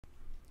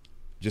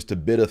just a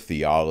bit of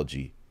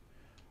theology.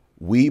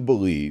 We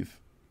believe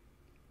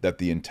that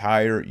the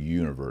entire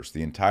universe,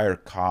 the entire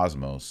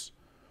cosmos,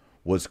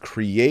 was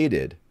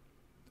created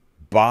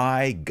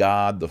by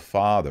God the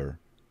Father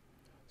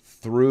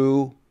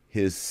through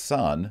his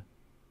Son,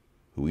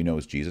 who we know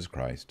is Jesus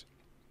Christ,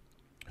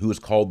 who is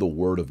called the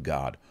Word of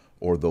God,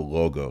 or the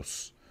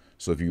Logos.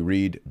 So if you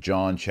read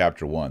John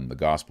chapter 1, the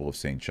Gospel of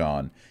St.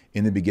 John,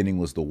 in the beginning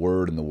was the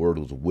Word, and the Word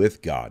was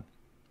with God.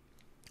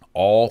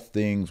 All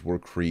things were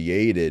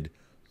created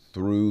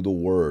through the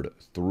Word,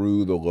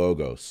 through the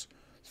Logos,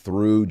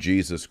 through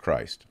Jesus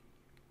Christ.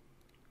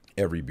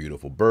 Every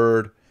beautiful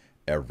bird,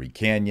 every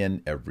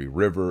canyon, every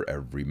river,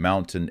 every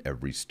mountain,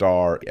 every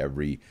star,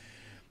 every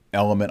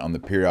element on the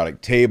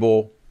periodic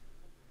table,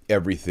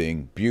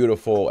 everything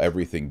beautiful,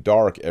 everything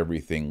dark,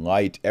 everything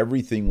light,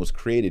 everything was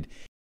created